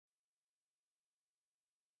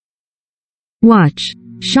Watch.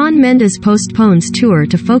 Shawn Mendes postpones tour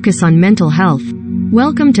to focus on mental health.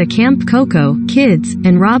 Welcome to Camp Coco, kids,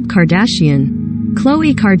 and Rob Kardashian.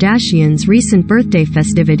 Khloe Kardashian's recent birthday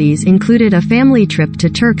festivities included a family trip to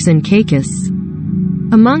Turks and Caicos.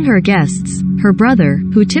 Among her guests, her brother,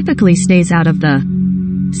 who typically stays out of the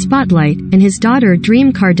spotlight, and his daughter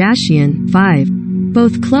Dream Kardashian, 5.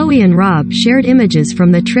 Both Khloe and Rob shared images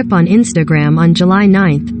from the trip on Instagram on July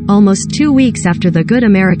 9, almost 2 weeks after the Good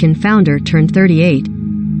American founder turned 38.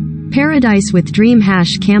 Paradise with Dream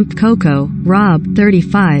 #Camp Coco, Rob,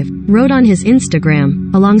 35, wrote on his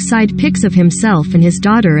Instagram, alongside pics of himself and his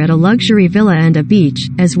daughter at a luxury villa and a beach,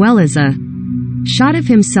 as well as a shot of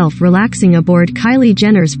himself relaxing aboard Kylie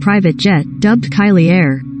Jenner's private jet, dubbed Kylie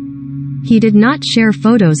Air. He did not share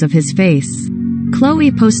photos of his face.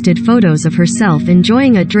 Khloe posted photos of herself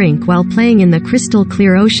enjoying a drink while playing in the crystal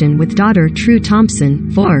clear ocean with daughter True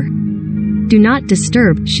Thompson, 4. "Do not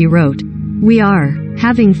disturb," she wrote. "We are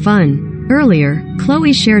having fun." Earlier,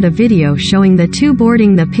 Khloe shared a video showing the two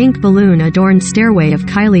boarding the pink balloon-adorned stairway of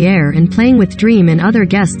Kylie Air and playing with Dream and other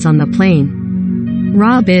guests on the plane.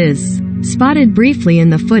 Rob is spotted briefly in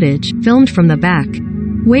the footage, filmed from the back.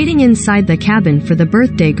 Waiting inside the cabin for the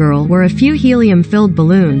birthday girl were a few helium-filled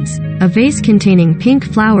balloons, a vase containing pink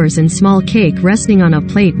flowers and small cake resting on a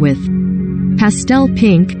plate with pastel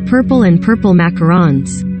pink, purple and purple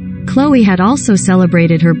macarons. Khloe had also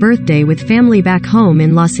celebrated her birthday with family back home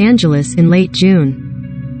in Los Angeles in late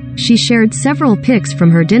June. She shared several pics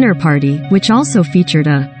from her dinner party, which also featured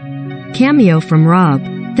a cameo from Rob.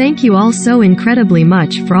 "Thank you all so incredibly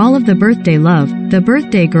much for all of the birthday love," the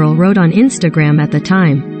birthday girl wrote on Instagram at the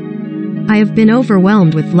time. "I have been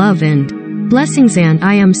overwhelmed with love and blessings and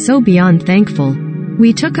I am so beyond thankful.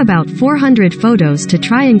 We took about 400 photos to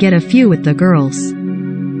try and get a few with the girls.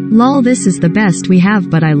 Lol, this is the best we have,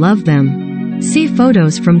 but I love them." See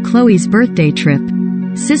photos from Khloe's birthday trip.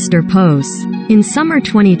 Sister pose. In summer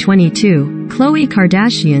 2022, Khloe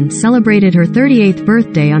Kardashian celebrated her 38th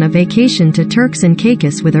birthday on a vacation to Turks and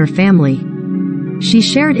Caicos with her family. She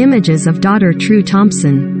shared images of daughter True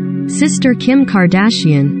Thompson, sister Kim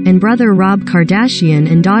Kardashian, and brother Rob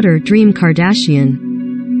Kardashian and daughter Dream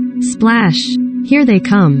Kardashian. Splash! Here they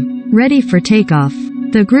come. Ready for takeoff.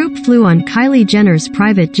 The group flew on Kylie Jenner's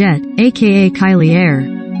private jet, aka Kylie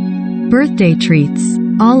Air. Birthday treats.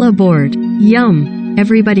 All aboard. Yum!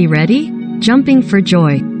 Everybody ready? Jumping for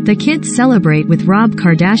joy. The kids celebrate with Rob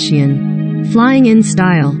Kardashian. Flying in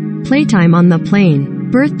style. Playtime on the plane.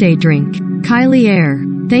 Birthday drink. Kylie Air.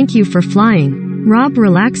 Thank you for flying. Rob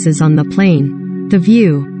relaxes on the plane. The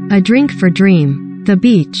view. A drink for Dream. The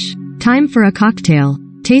beach. Time for a cocktail.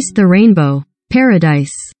 Taste the rainbow.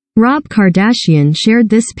 Paradise. Rob Kardashian shared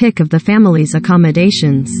this pic of the family's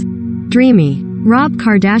accommodations. Dreamy. Rob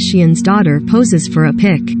Kardashian's daughter poses for a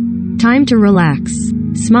pic. Time to relax.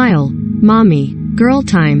 Smile. Mommy. Girl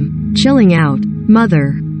time. Chilling out.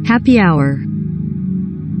 Mother. Happy hour.